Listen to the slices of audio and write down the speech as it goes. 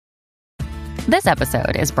This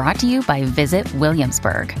episode is brought to you by Visit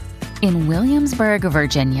Williamsburg. In Williamsburg,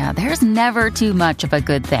 Virginia, there's never too much of a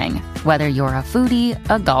good thing. Whether you're a foodie,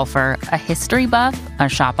 a golfer, a history buff, a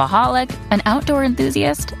shopaholic, an outdoor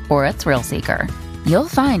enthusiast, or a thrill seeker, you'll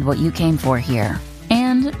find what you came for here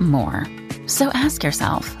and more. So ask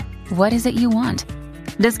yourself, what is it you want?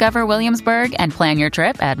 Discover Williamsburg and plan your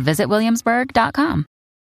trip at visitwilliamsburg.com.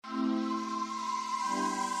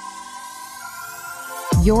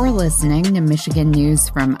 You're listening to Michigan News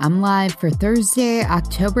from MLive for Thursday,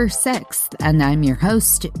 October 6th, and I'm your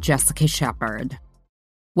host, Jessica Shepard.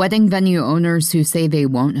 Wedding venue owners who say they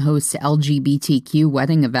won't host LGBTQ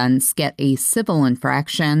wedding events get a civil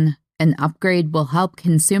infraction. An upgrade will help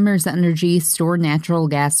Consumers Energy store natural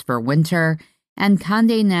gas for winter, and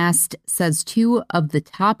Condé Nast says 2 of the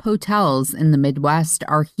top hotels in the Midwest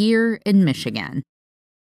are here in Michigan.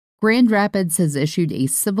 Grand Rapids has issued a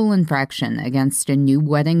civil infraction against a new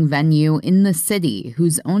wedding venue in the city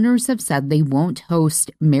whose owners have said they won't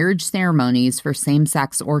host marriage ceremonies for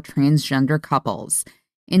same-sex or transgender couples.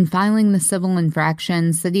 In filing the civil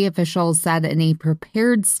infraction, city officials said in a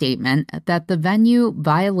prepared statement that the venue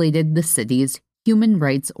violated the city's human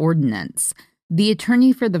rights ordinance. The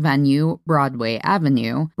attorney for the venue, Broadway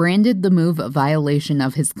Avenue, branded the move a violation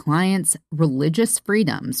of his client's religious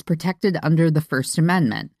freedoms protected under the First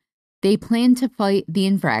Amendment. They plan to fight the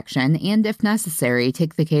infraction and, if necessary,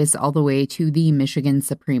 take the case all the way to the Michigan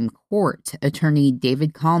Supreme Court, attorney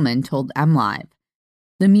David Kallman told MLive.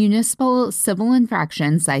 The municipal civil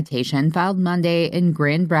infraction citation filed Monday in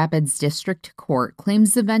Grand Rapids District Court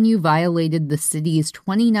claims the venue violated the city's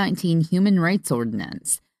 2019 Human Rights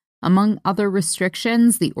Ordinance. Among other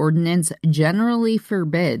restrictions, the ordinance generally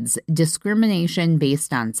forbids discrimination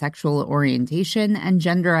based on sexual orientation and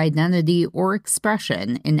gender identity or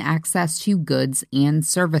expression in access to goods and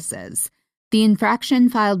services. The infraction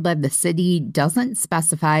filed by the city doesn't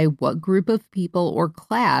specify what group of people or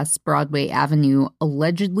class Broadway Avenue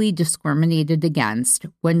allegedly discriminated against.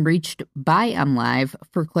 When reached by MLive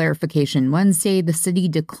for clarification Wednesday, the city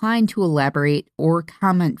declined to elaborate or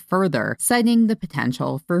comment further, citing the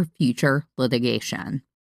potential for future litigation.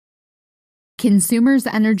 Consumers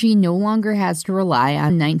Energy no longer has to rely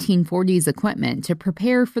on 1940s equipment to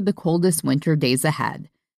prepare for the coldest winter days ahead.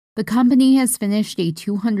 The company has finished a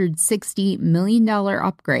 $260 million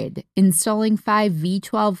upgrade, installing 5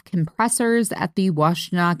 V12 compressors at the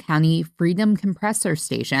Washtenaw County Freedom Compressor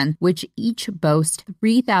Station, which each boast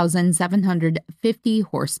 3,750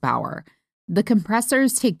 horsepower. The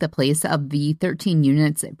compressors take the place of the 13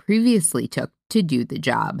 units it previously took to do the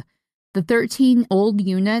job. The 13 old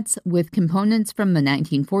units with components from the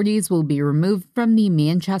 1940s will be removed from the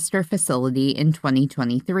Manchester facility in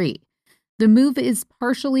 2023. The move is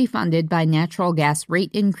partially funded by natural gas rate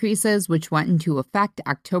increases, which went into effect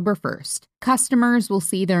October 1st. Customers will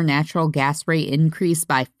see their natural gas rate increase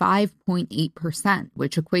by 5.8%,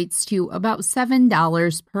 which equates to about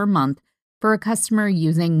 $7 per month for a customer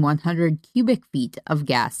using 100 cubic feet of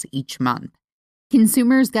gas each month.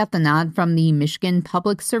 Consumers got the nod from the Michigan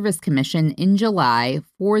Public Service Commission in July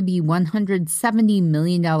for the $170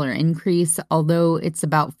 million increase, although it's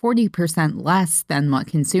about 40% less than what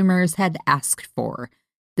consumers had asked for.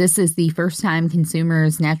 This is the first time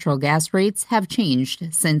consumers' natural gas rates have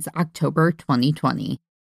changed since October 2020.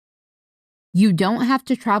 You don't have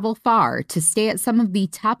to travel far to stay at some of the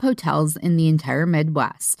top hotels in the entire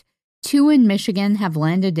Midwest. 2 in Michigan have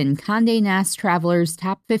landed in Condé Nast Travelers'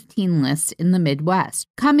 top 15 list in the Midwest.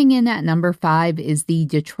 Coming in at number 5 is the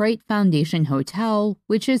Detroit Foundation Hotel,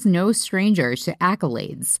 which is no stranger to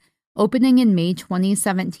accolades. Opening in May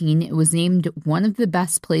 2017, it was named one of the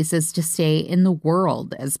best places to stay in the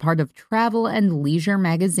world as part of Travel and Leisure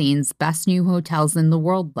magazine's Best New Hotels in the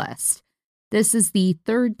World list. This is the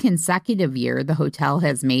 3rd consecutive year the hotel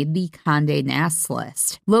has made the Condé Nast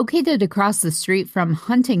list. Located across the street from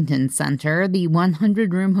Huntington Center, the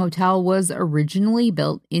 100-room hotel was originally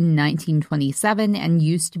built in 1927 and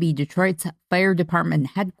used to be Detroit's fire department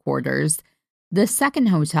headquarters. The second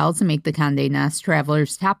hotel to make the Condé Nast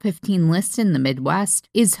Travelers' top 15 list in the Midwest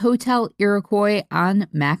is Hotel Iroquois on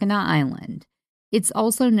Mackinac Island. It's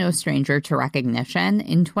also no stranger to recognition.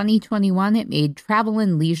 In 2021, it made Travel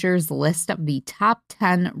and Leisure's list of the top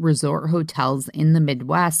 10 resort hotels in the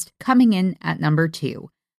Midwest, coming in at number 2.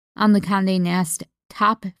 On the Condé Nast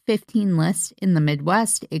top 15 list in the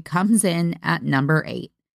Midwest, it comes in at number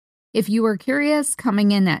 8. If you are curious,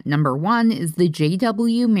 coming in at number 1 is the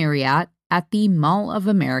JW Marriott at the Mall of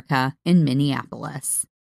America in Minneapolis.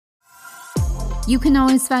 You can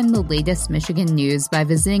always find the latest Michigan news by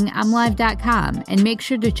visiting mlive.com, and make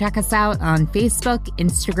sure to check us out on Facebook,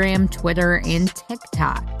 Instagram, Twitter, and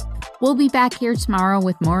TikTok. We'll be back here tomorrow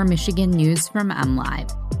with more Michigan news from MLive.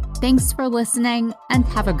 Thanks for listening and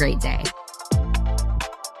have a great day.